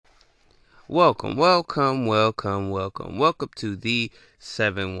Welcome to the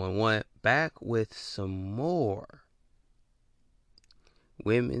 711. Back with some more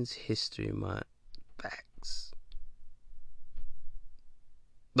Women's History Month facts.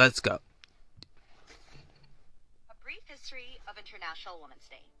 Let's go. A brief history of International Women's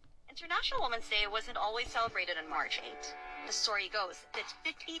Day. International Women's Day wasn't always celebrated on March 8th. The story goes that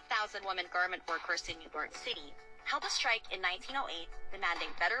 50,000 women garment workers in New York City held a strike in 1908 demanding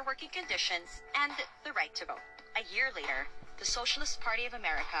better working conditions and the right to vote. A year later, the Socialist Party of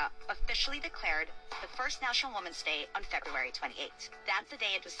America officially declared the first National Women's Day on February 28th. That's the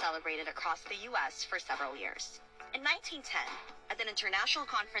day it was celebrated across the U.S. for several years. In 1910, at an international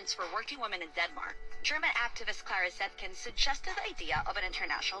conference for working women in Denmark, German activist Clara Zetkin suggested the idea of an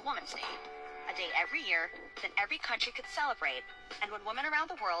International Women's Day, a day every year that every country could celebrate and when women around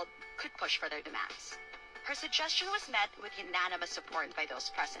the world could push for their demands. Her suggestion was met with unanimous support by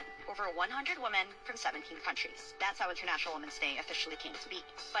those present, over 100 women from 17 countries. That's how International Women's Day officially came to be.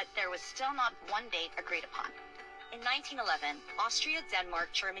 But there was still not one date agreed upon. In 1911, Austria,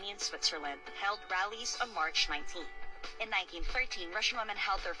 Denmark, Germany, and Switzerland held rallies on March 19. In 1913, Russian women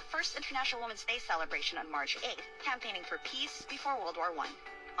held their first International Women's Day celebration on March 8th, campaigning for peace before World War I.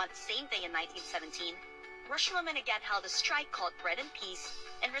 On the same day in 1917, Russian women again held a strike called Bread and Peace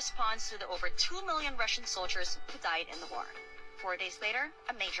in response to the over 2 million Russian soldiers who died in the war. 4 days later,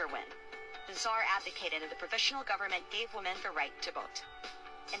 a major win. The Tsar abdicated and the provisional government gave women the right to vote.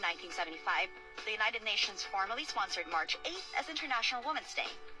 In 1975, the United Nations formally sponsored March 8th as International Women's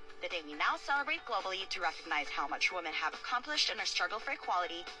Day, the day we now celebrate globally to recognize how much women have accomplished in our struggle for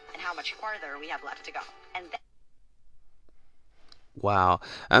equality and how much farther we have left to go. Wow,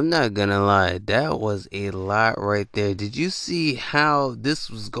 I'm not gonna lie, that was a lot right there. Did you see how this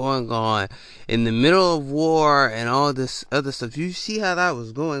was going on in the middle of war and all this other stuff? You see how that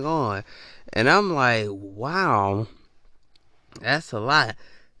was going on? And I'm like, wow, that's a lot.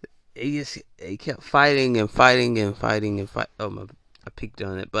 It kept fighting and fighting and fighting and fight. I peeked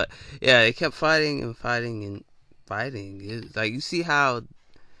on it, but yeah, it kept fighting and fighting and fighting. It's like you see how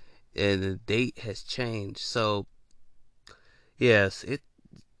the date has changed. So yes,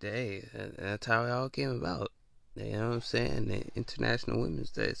 that's how it all came about. You know what I'm saying? The International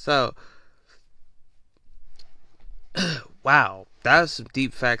Women's Day. So wow, that was some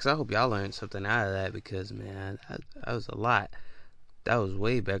deep facts. I hope y'all learned something out of that because man, that was a lot. That was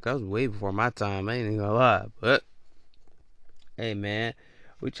way back. That was way before my time. I ain't even gonna lie, but hey man,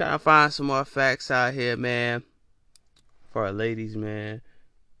 we trying to find some more facts out here, man, for our ladies, man.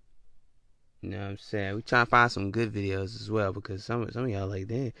 You know what I'm saying? We trying to find some good videos as well because some of y'all like,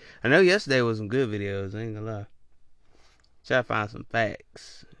 damn. I know yesterday was some good videos. I ain't gonna lie. Try to find some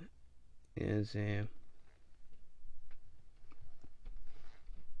facts. You know what I'm saying?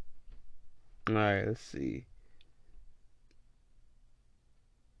 All right, let's see.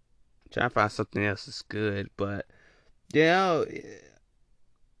 Try to find something else that's good, but yeah,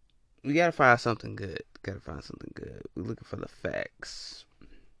 we gotta find something good. We're looking for the facts.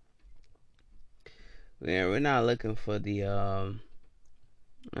 Yeah, we're not looking for the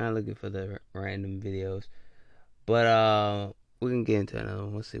not looking for the random videos, but we can get into another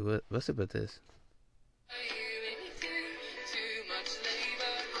one. Let's see what's about this.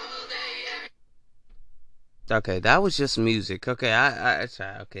 Okay, that was just music. Okay, I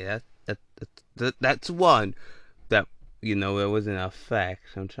try. Okay, that's one that it wasn't a fact.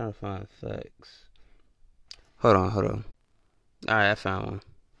 I'm trying to find facts. Hold on. All right, I found one.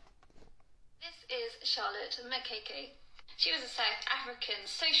 This is Charlotte Makeke. She was a South African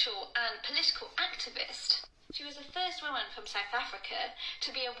social and political activist. She was the first woman from South Africa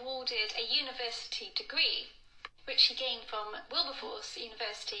to be awarded a university degree, which she gained from Wilberforce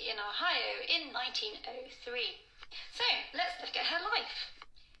University in Ohio in 1903. So, let's look at her life.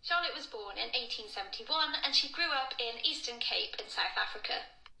 Charlotte was born in 1871 and she grew up in Eastern Cape in South Africa.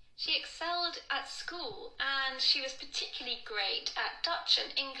 She excelled at school and she was particularly great at Dutch and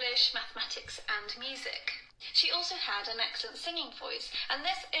English, mathematics and music. She also had an excellent singing voice and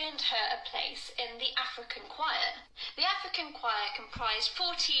this earned her a place in the African choir. The African choir comprised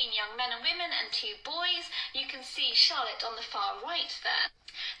 14 young men and women and 2 boys. You can see Charlotte on the far right there.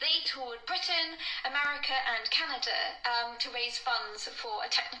 They toured Britain, America and Canada to raise funds for a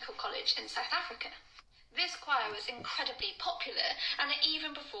technical college in South Africa. This choir was incredibly popular and it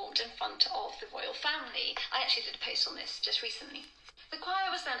even performed in front of the royal family. I actually did a post on this just recently. The choir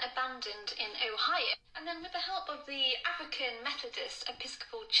was then abandoned in Ohio, and then with the help of the African Methodist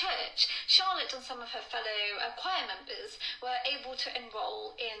Episcopal Church, Charlotte and some of her fellow choir members were able to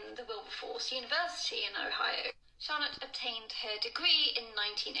enroll in the Wilberforce University in Ohio. Charlotte obtained her degree in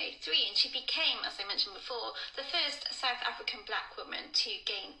 1903 in and she became, as I mentioned before, the first South African black woman to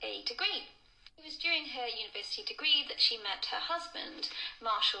gain a degree. It was during her university degree that she met her husband,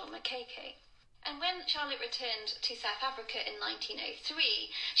 Marshall Makeke. And when Charlotte returned to South Africa in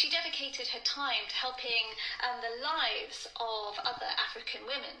 1903, she dedicated her time to helping the lives of other African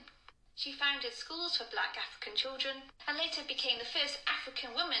women. She founded schools for black African children and later became the first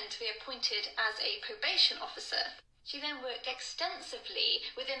African woman to be appointed as a probation officer. She then worked extensively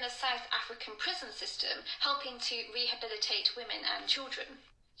within the South African prison system, helping to rehabilitate women and children.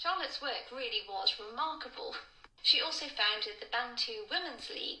 Charlotte's work really was remarkable. She also founded the Bantu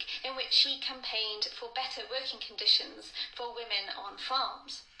Women's League, in which she campaigned for better working conditions for women on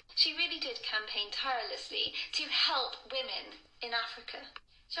farms. She really did campaign tirelessly to help women in Africa.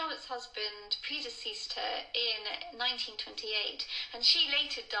 Charlotte's husband predeceased her in 1928, and she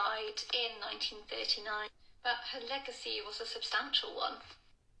later died in 1939. But her legacy was a substantial one.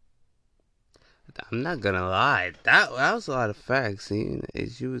 I'm not gonna lie, that was a lot of facts.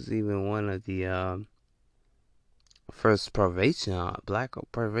 She was even one of the first black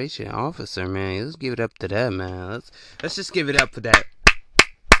probation officer, man. Let's give it up to that, man. Let's just give it up for that.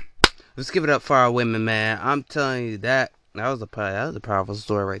 Let's give it up for our women, man. I'm telling you that was a powerful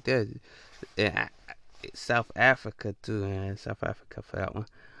story right there. Yeah, South Africa too, man. South Africa for that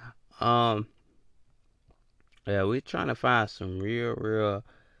one. Yeah, we're trying to find some real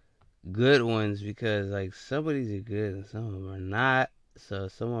good ones, because like some of these are good and some of them are not. So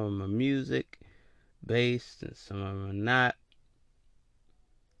some of them are music based and some of them are not.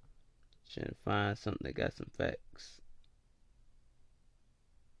 Trying to find something that got some facts.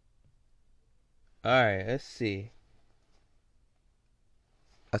 Alright, let's see.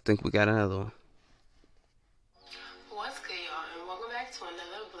 I think we got another one. What's good, y'all, and welcome back to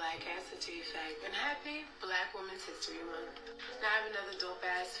another Black Ass History Fact, and happy Black Women's History Month. Now I have another dope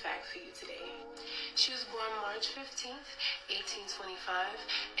ass fact for you today. She was born March 15th,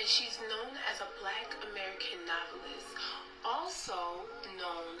 1825, and she's known as a Black American novelist, also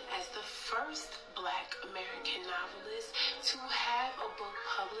known as the first Black American novelist to have a book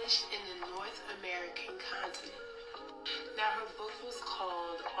published in the North American continent. Now her book was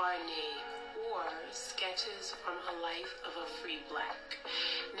called Our Name, or Sketches from a Life of a Free Black.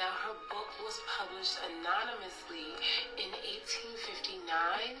 Now her book was published anonymously in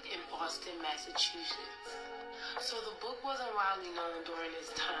 1859 in Boston, Massachusetts. So the book wasn't widely known during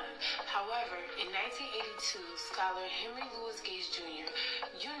this time. However, in 1982, scholar Henry Louis Gates Jr.,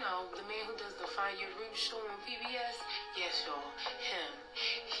 you know, the man who does the Find Your Roots show on PBS? Yes, y'all, him.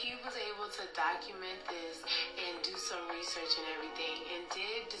 He was able to document this and do some research and everything, and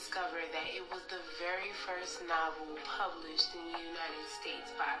did discover that it was the very first novel published in the United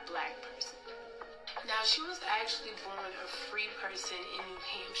States by a Black person. Now, she was actually born a free person in New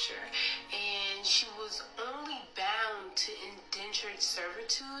Hampshire, and she was only bound to indentured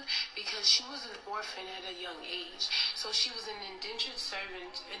servitude because she was an orphan at a young age. So she was an indentured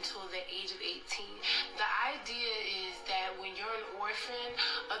servant until the age of 18. The idea is that when you're an orphan,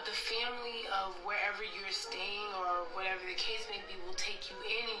 the family of wherever you're staying or whatever the case may be will take you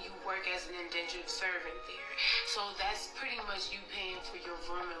in, and you work as an indentured servant there. So that's pretty much you paying for your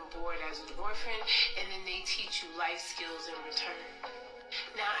room and board as an orphan, and then they teach you life skills in return.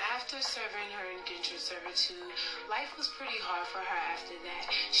 Now, after serving her indentured servitude, life was pretty hard for her after that.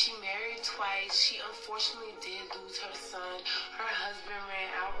 She married twice. She unfortunately did lose her son. Her husband ran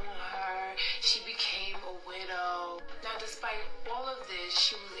out on her. She became a widow. Now, despite all of this,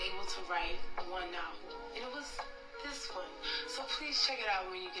 she was able to write one novel, and it was this one. So please check it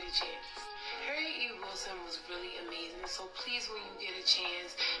out when you get a chance. Harriet E. Wilson was really amazing, so please, when you get a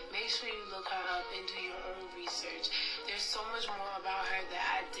chance, make sure you look her up and do your own research. There's so much more about her that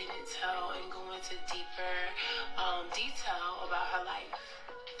I didn't tell and go into deeper detail about her life.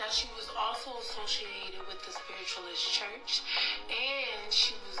 Now, she was also associated with the Spiritualist Church, and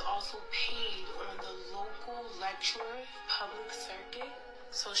she was also paid on the local lecturer public circuit.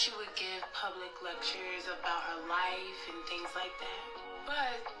 So she would give public lectures about her life and things like that.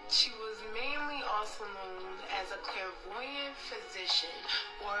 But she was mainly also known as a clairvoyant physician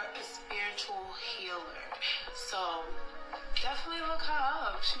or a spiritual healer. So definitely look her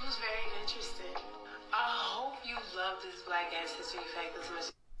up. She was very interesting. I hope you love this Black Ass History Fact as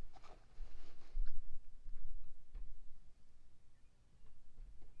much.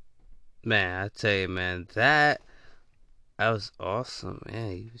 Man, I tell you, man, that was awesome,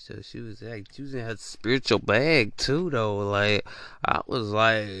 man. So she was in her spiritual bag too, though. Like, I was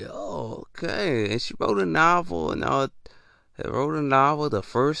like, oh, okay. And she wrote a novel, and all. The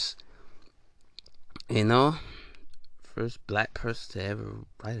first, first Black person to ever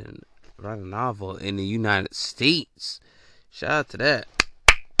write write a novel in the United States. Shout out to that.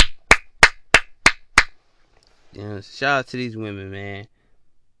 Yeah, shout out to these women, man.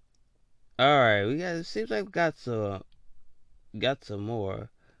 Alright, it seems like we got some more.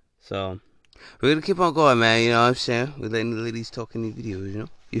 So we're gonna keep on going, man, you know what I'm saying? We're letting the ladies talk in these videos, you know?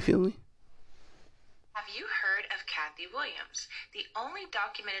 You feel me? Have you heard of Kathy Williams, the only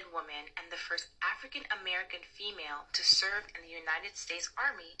documented woman and the first African American female to serve in the United States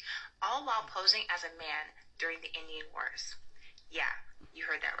Army, all while posing as a man during the Indian Wars? Yeah, you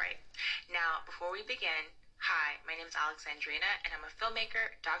heard that right. Now, before we begin, hi, my name is Alexandrina, and I'm a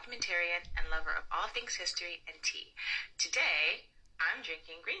filmmaker, documentarian, and lover of all things history and tea. Today, I'm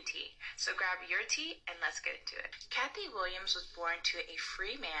drinking green tea, so grab your tea and let's get into it. Kathy Williams was born to a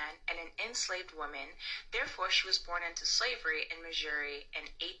free man and an enslaved woman. Therefore, she was born into slavery in Missouri in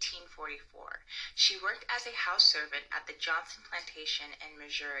 1844. She worked as a house servant at the Johnson Plantation in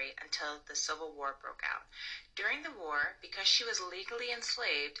Missouri until the Civil War broke out. During the war, because she was legally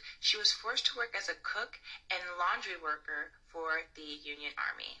enslaved, she was forced to work as a cook and laundry worker for the Union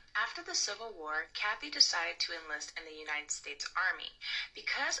Army. After the Civil War, Kathy decided to enlist in the United States Army.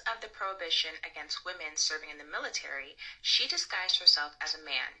 Because of the prohibition against women serving in the military, she disguised herself as a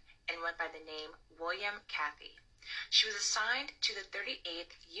man and went by the name William Kathy. She was assigned to the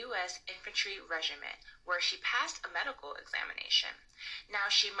 38th U.S. Infantry Regiment, where she passed a medical examination.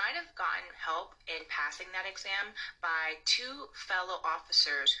 Now, she might have gotten help in passing that exam by two fellow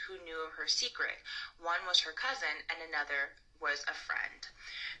officers who knew her secret. One was her cousin, and another was a friend.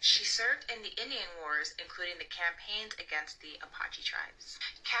 She served in the Indian Wars, including the campaigns against the Apache tribes.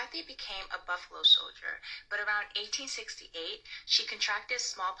 Kathy became a Buffalo Soldier, but around 1868, she contracted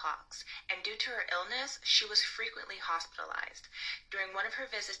smallpox, and due to her illness, she was frequently hospitalized. During one of her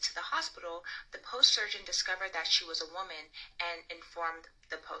visits to the hospital, the post surgeon discovered that she was a woman and informed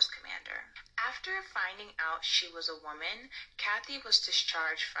the post commander. After finding out she was a woman, Kathy was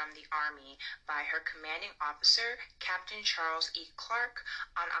discharged from the Army by her commanding officer, Captain Charles E. Clark,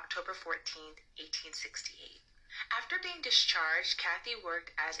 on October 14, 1868. After being discharged, Kathy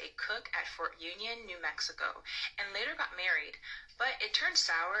worked as a cook at Fort Union, New Mexico, and later got married. But it turned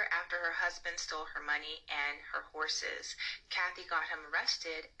sour after her husband stole her money and her horses. Kathy got him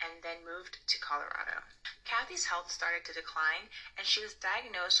arrested and then moved to Colorado. Kathy's health started to decline, and she was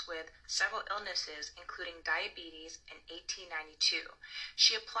diagnosed with several illnesses, including diabetes, in 1892.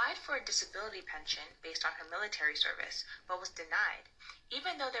 She applied for a disability pension based on her military service, but was denied,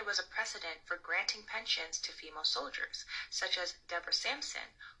 even though there was a precedent for granting pensions to female soldiers, such as Deborah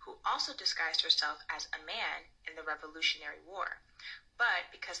Sampson, who also disguised herself as a man in the Revolutionary War.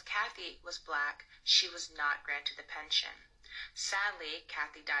 But because Kathy was black, she was not granted the pension. Sadly,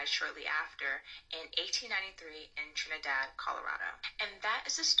 Kathy died shortly after in 1893 in Trinidad, Colorado. And that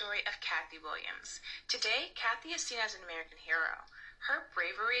is the story of Kathy Williams. Today, Kathy is seen as an American hero. Her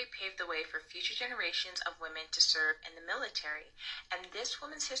bravery paved the way for future generations of women to serve in the military. And this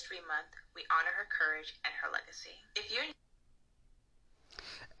Women's History Month, we honor her courage and her legacy. If you're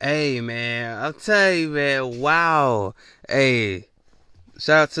Hey, man, I'll tell you, man, wow. Hey,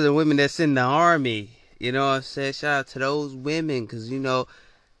 shout out to the women that's in the Army. You know what I'm saying? Shout out to those women, because, you know,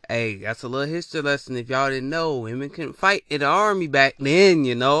 hey, that's a little history lesson. If y'all didn't know, women couldn't fight in the Army back then,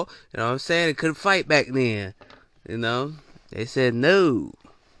 you know? You know what I'm saying? They couldn't fight back then, you know? They said, no,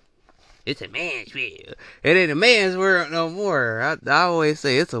 it's a man's world. It ain't a man's world no more. I always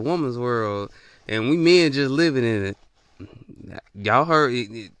say it's a woman's world, and we men just living in it. Y'all heard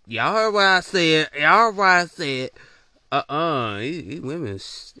what I said. Y'all heard what I said. These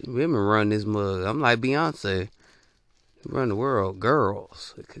women run this mug. I'm like Beyonce. Run the world,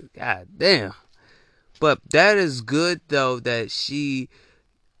 girls. God damn. But that is good though that she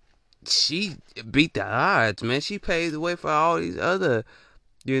beat the odds, man. She paved the way for all these other,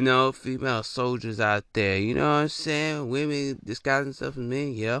 you know, female soldiers out there. You know what I'm saying? Women disguising themselves as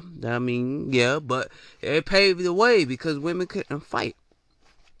men, yeah. I mean, yeah, but it paved the way because women couldn't fight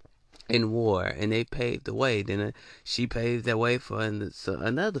in war, and they paved the way. Then she paved the way for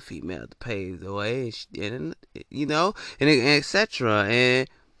another female to pave the way, and you know, and etc. And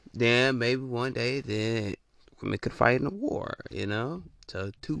then maybe one day, then women could fight in a war. You know,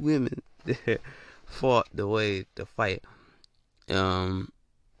 so two women fought the way to fight in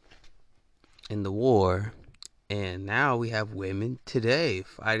the war. And now we have women today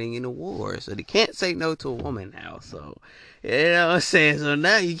fighting in the war. So they can't say no to a woman now. So, you know what I'm saying? So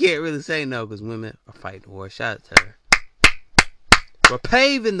now you can't really say no because women are fighting the war. Shout out to her. We're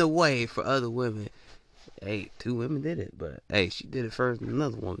paving the way for other women. Hey, two women did it. But, hey, she did it first than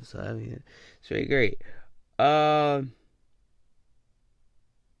another woman. So, I mean, it's very great.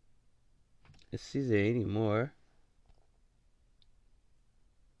 Let's see if there any more.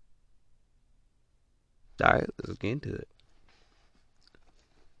 Alright, let's get into it.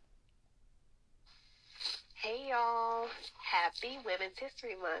 Hey y'all, happy Women's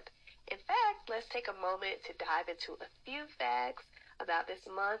History Month. In fact, let's take a moment to dive into a few facts about this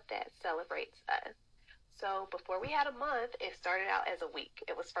month that celebrates us. So before we had a month, it started out as a week.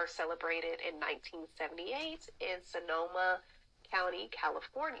 It was first celebrated in 1978 in Sonoma County,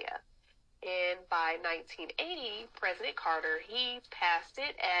 California. And by 1980, President Carter, he passed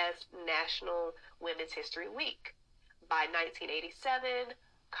it as National Women's History Week. By 1987,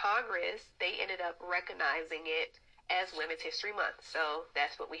 Congress, they ended up recognizing it as Women's History Month. So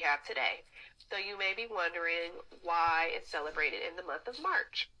that's what we have today. So you may be wondering why it's celebrated in the month of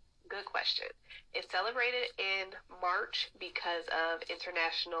March. Good question. It's celebrated in March because of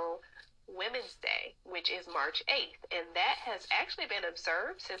International Women's Day, which is March 8th, and that has actually been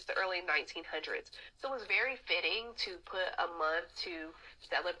observed since the early 1900s. So it was very fitting to put a month to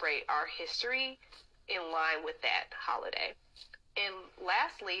celebrate our history in line with that holiday. And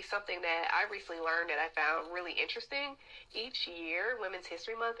lastly, something that I recently learned that I found really interesting, each year, Women's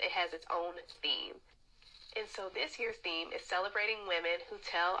History Month, it has its own theme. And so this year's theme is celebrating women who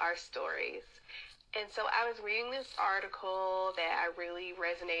tell our stories. And so I was reading this article that I really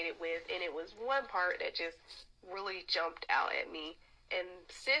resonated with, and it was one part that just really jumped out at me. And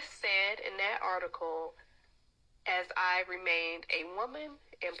sis said in that article, as I remained a woman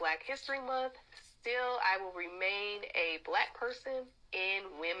in Black History Month, still I will remain a Black person in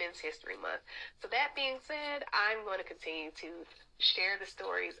Women's History Month. So that being said, I'm going to continue to share the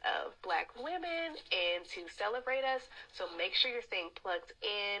stories of Black women and to celebrate us. So make sure you're staying plugged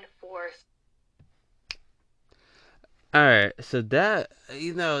in for... Alright, so that,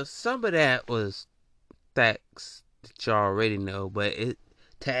 some of that was facts that you already know, but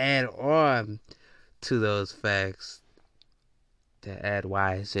to add on to those facts, to add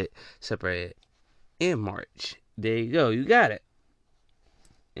why is it separated in March. There you go, you got it.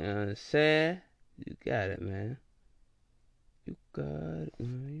 You know what I'm saying? You got it, man. You got it,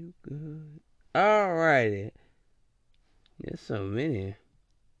 you good. Alrighty. There's so many.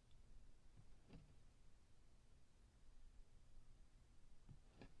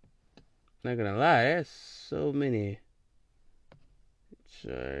 Not gonna lie, there's so many. It's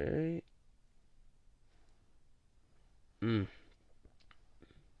alright. I'm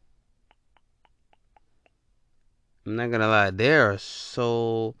not gonna lie, there are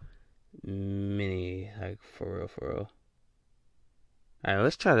so many. Like, for real, for real. Alright,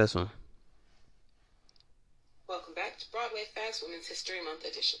 let's try this one. Welcome back to Broadway Facts Women's History Month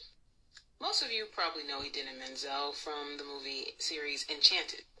edition. Most of you probably know Idina Menzel from the movie series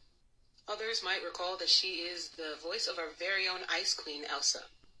Enchanted. Others might recall that she is the voice of our very own Ice Queen, Elsa.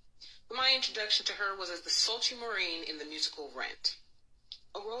 But my introduction to her was as the sultry Maureen in the musical Rent,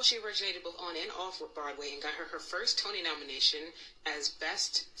 a role she originated both on and off Broadway and got her first Tony nomination as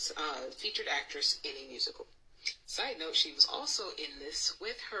Best Featured Actress in a Musical. Side note, she was also in this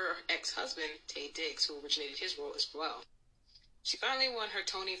with her ex-husband, Taye Diggs, who originated his role as well. She finally won her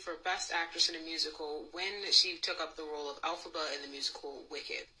Tony for Best Actress in a Musical when she took up the role of Elphaba in the musical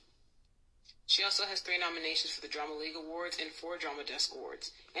Wicked. She also has 3 nominations for the Drama League Awards and 4 Drama Desk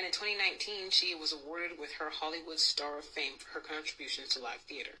Awards. And in 2019, she was awarded with her Hollywood Star of Fame for her contributions to live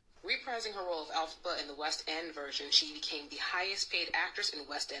theater. Reprising her role of Elphaba in the West End version, she became the highest paid actress in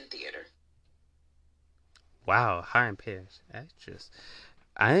West End theater. Wow, high and paid actress.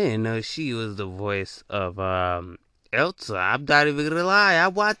 I didn't know she was the voice of Elsa. I'm not even gonna lie. I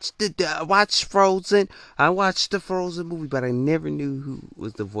watched Frozen. I watched the Frozen movie, but I never knew who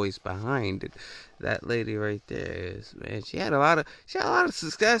was the voice behind it. That lady right there is, man. She had a lot of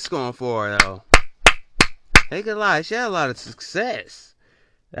success going for her, though. Ain't gonna lie, she had a lot of success.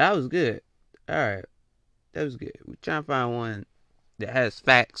 That was good. All right, that was good. We're trying to find one that has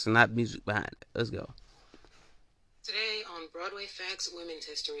facts and not music behind it. Let's go. Today on Broadway Facts Women's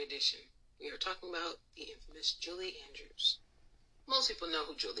History Edition, we are talking about the infamous Julie Andrews. Most people know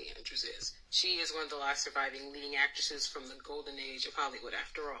who Julie Andrews is. She is one of the last surviving leading actresses from the golden age of Hollywood,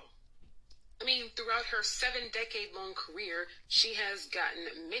 after all. I mean, throughout her 7-decade-long career, she has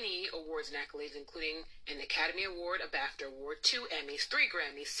gotten many awards and accolades, including an Academy Award, a BAFTA Award, 2 Emmys, 3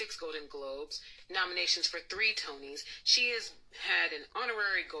 Grammys, 6 Golden Globes, nominations for 3 Tonys. She has had an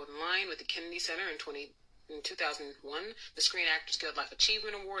honorary Golden Lion with the Kennedy Center in 2001, the Screen Actors Guild Life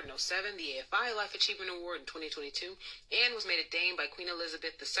Achievement Award in 2007, the AFI Life Achievement Award in 2022, and was made a Dame by Queen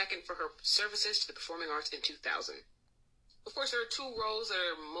Elizabeth II for her services to the performing arts in 2000. Of course, there are 2 roles that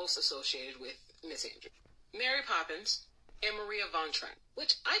are most associated with Miss Andrews. Mary Poppins and Maria Von Trapp,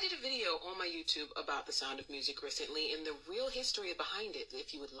 which I did a video on my YouTube about The Sound of Music recently and the real history behind it,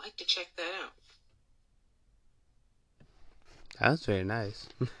 if you would like to check that out. That's very nice.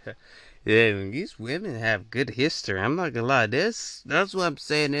 Yeah, these women have good history. I'm not gonna lie. That's what I'm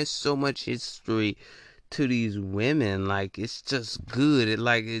saying. There's so much history to these women. Like, it's just good.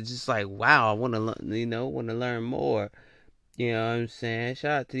 It's just like, wow. I want to, want to learn more. You know what I'm saying?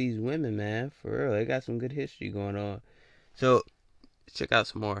 Shout out to these women, man. For real, they got some good history going on. So, check out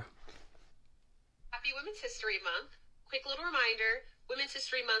some more. Happy Women's History Month. Quick little reminder, Women's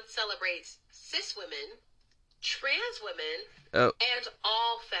History Month celebrates cis women, trans women, and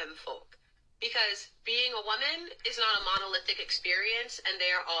all femme folk. Because being a woman is not a monolithic experience, and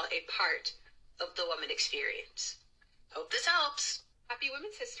they are all a part of the woman experience. Hope this helps. Happy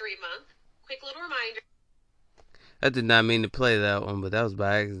Women's History Month. Quick little reminder. I did not mean to play that one, but that was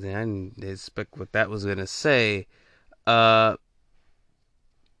by accident. I didn't expect what that was gonna say. We're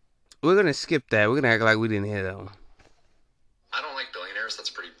gonna skip that. We're gonna act like we didn't hear that one. I don't like billionaires. That's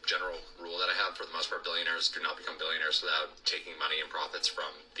a pretty general rule that I have. For the most part, billionaires do not become billionaires without taking money and profits from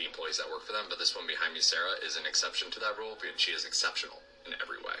the employees that work for them. But this one behind me, Sarah, is an exception to that rule because she is exceptional in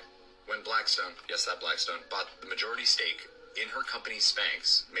every way. When Blackstone, yes, that Blackstone, bought the majority stake in her company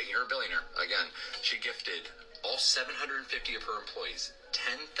Spanx, making her a billionaire, again, she gifted all 750 of her employees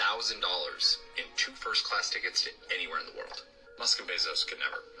 $10,000 in 2 first-class tickets to anywhere in the world. Musk and Bezos could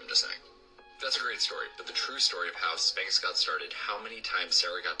never, I'm just saying. That's a great story, but the true story of how Spanx got started, how many times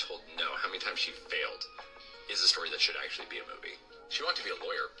Sarah got told no, how many times she failed, is a story that should actually be a movie. She wanted to be a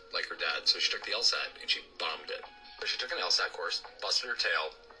lawyer, like her dad, so she took the LSAT, and she bombed it. So she took an LSAT course, busted her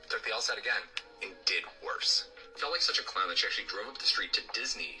tail, took the LSAT again, and did worse. Felt like such a clown that she actually drove up the street to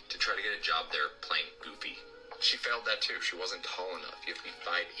Disney to try to get a job there playing Goofy. She failed that too. She wasn't tall enough. You have to be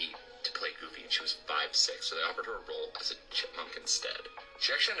 5'8" to play Goofy, and she was 5'6", so they offered her a role as a chipmunk instead. She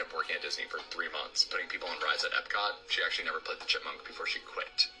actually ended up working at Disney for 3 months, putting people on rides at Epcot. She actually never played the chipmunk before she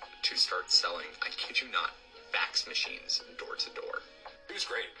quit to start selling, I kid you not, fax machines door to door. She was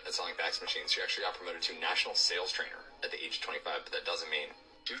great at selling fax machines. She actually got promoted to national sales trainer at the age of 25, but that doesn't mean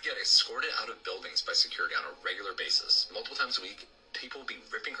she would get escorted out of buildings by security on a regular basis. Multiple times a week, people would be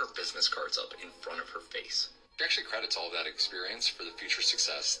ripping her business cards up in front of her face. She actually credits all of that experience for the future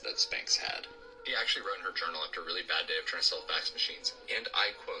success that Spanx had. She actually wrote in her journal after a really bad day of trying to sell fax machines, and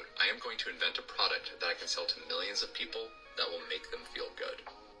I quote, "I am going to invent a product that I can sell to millions of people that will make them feel good."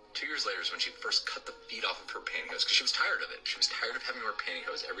 2 years later is when she first cut the feet off of her pantyhose, because she was tired of it. She was tired of having to wear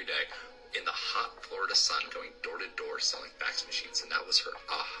pantyhose every day in the hot Florida sun, going door to door selling fax machines, and that was her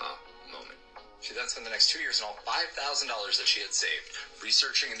aha moment. She then spent the next 2 years and all $5,000 that she had saved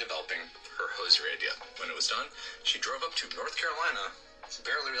researching and developing her hosiery idea. When it was done, she drove up to North Carolina,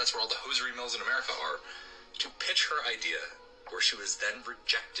 apparently that's where all the hosiery mills in America are, to pitch her idea, where she was then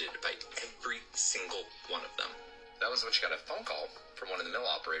rejected by every single one of them. That was when she got a phone call from one of the mill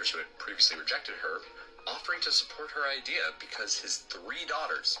operators who had previously rejected her, offering to support her idea because his 3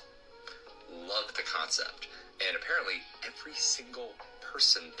 daughters loved the concept. And apparently every single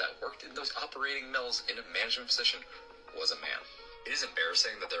person that worked in those operating mills in a management position was a man. It is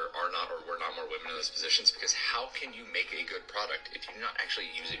embarrassing that there are not or were not more women in those positions, because how can you make a good product if you do not actually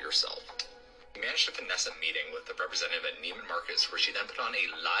use it yourself? She managed to finesse a meeting with the representative at Neiman Marcus, where she then put on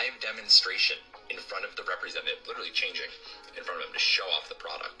a live demonstration in front of the representative, literally changing in front of him to show off the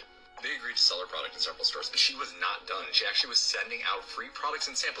product. They agreed to sell her product in several stores, but she was not done. She actually was sending out free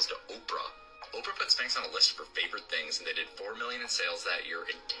products and samples to Oprah. Oprah put Spanx on a list for favorite things, and they did $4 million in sales that year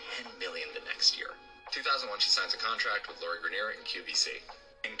and $10 million the next year. 2001, she signs a contract with Lori Greiner and QVC.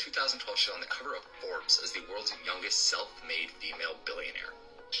 In 2012, she's on the cover of Forbes as the world's youngest self-made female billionaire.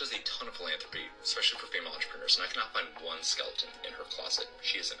 She does a ton of philanthropy, especially for female entrepreneurs, and I cannot find one skeleton in her closet.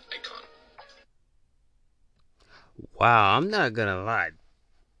 She is an icon. Wow, I'm not gonna lie.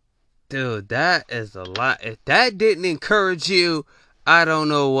 Dude, that is a lot. If that didn't encourage you, I don't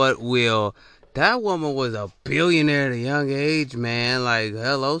know what will. That woman was a billionaire at a young age, man. Like,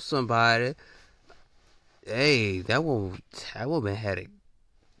 hello, somebody. Hey, that woman had it.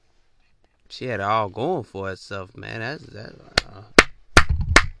 She had it all going for herself, man.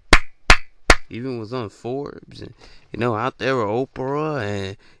 Even was on Forbes, and out there with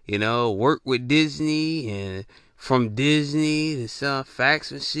Oprah, and worked with Disney, and from Disney to sell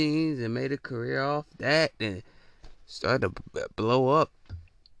fax machines, and made a career off that, and started to blow up.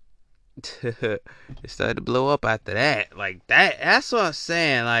 It started to blow up after that. Like that's what I'm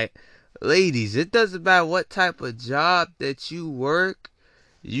saying. Like, ladies, it doesn't matter what type of job that you work,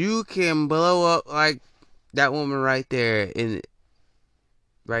 you can blow up like that woman right there. And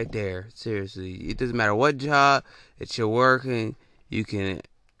right there. Seriously, it doesn't matter what job that you're working, you can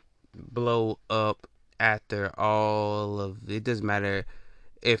blow up after all of it. Doesn't matter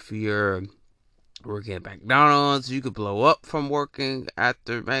if you're working at McDonald's, you could blow up from working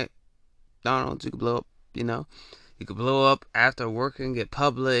after McDonald's. You could blow up, You could blow up after working at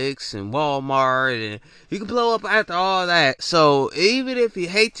Publix and Walmart, and you could blow up after all that. So even if you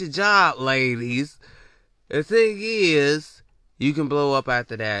hate your job, ladies, the thing is, you can blow up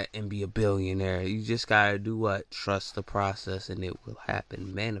after that and be a billionaire. You just gotta do what? Trust the process, and it will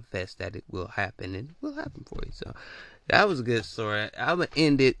happen. Manifest that it will happen, and it will happen for you. So that was a good story. I'm gonna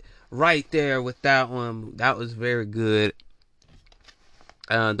end it right there with that one. That was very good.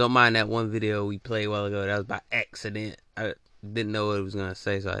 Don't mind that one video we played a while ago. That was by accident. I didn't know what it was gonna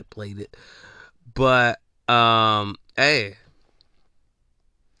say, so I played it. But hey,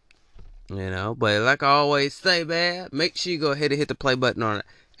 but like I always say, man, make sure you go ahead and hit the play button on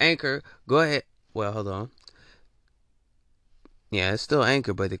Anchor. Go ahead. Well, hold on. Yeah, it's still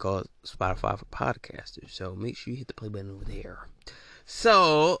Anchor, but they call it Spotify for podcasters. So make sure you hit the play button over there.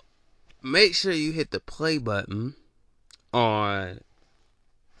 So make sure you hit the play button on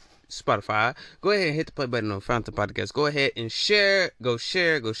Spotify. Go ahead and hit the play button on Fountain Podcast. Go ahead and share. Go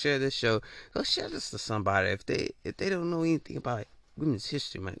share this show. Go share this to somebody. If they don't know anything about women's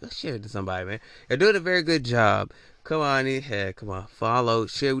history, man, go share it to somebody, man. You're doing a very good job. Come on in. Come on. Follow.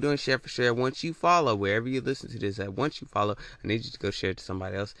 Share. We're doing share for share. Once you follow, wherever you listen to this at, once you follow, I need you to go share it to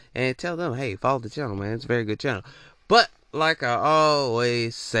somebody else and tell them, hey, follow the channel, man. It's a very good channel. But like I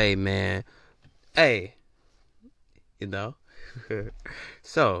always say, man, hey,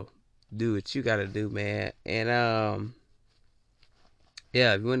 so do what you gotta do, man. And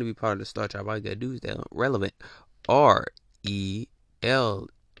yeah, if you want to be part of the Star Tribe, all you gotta do is that Relevant, RELEVNT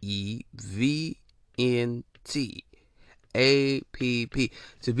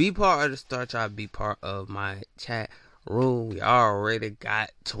to be part of the Star Tribe. Be part of my chat room. We already got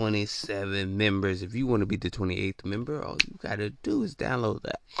 27 members. If you want to be the 28th member, all you gotta do is download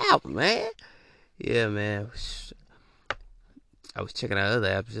the app, man. Yeah, man. I was checking out other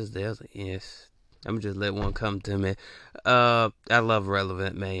apps just there. I was like, yes, I'm just let one come to me. I love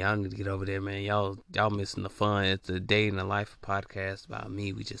Relevant, man. Y'all need to get over there, man. Y'all missing the fun. It's a day in the life podcast about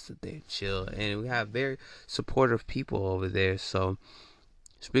me. We just sit there and chill, and we have very supportive people over there. So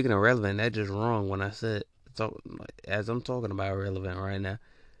speaking of Relevant, that's just wrong when I said as I'm talking about Relevant right now.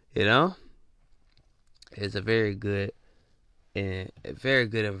 It's a very good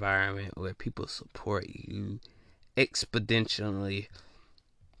environment where people support you exponentially.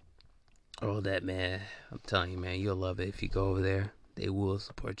 All that, man. I'm telling you, man, you'll love it if you go over there. They will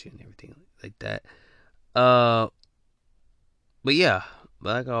support you and everything like that. But yeah,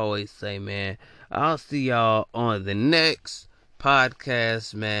 like I always say, man, I'll see y'all on the next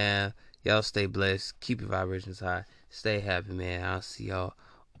podcast, man. Y'all stay blessed. Keep your vibrations high. Stay happy, man. I'll see y'all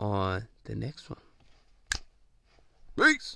on the next one. Peace.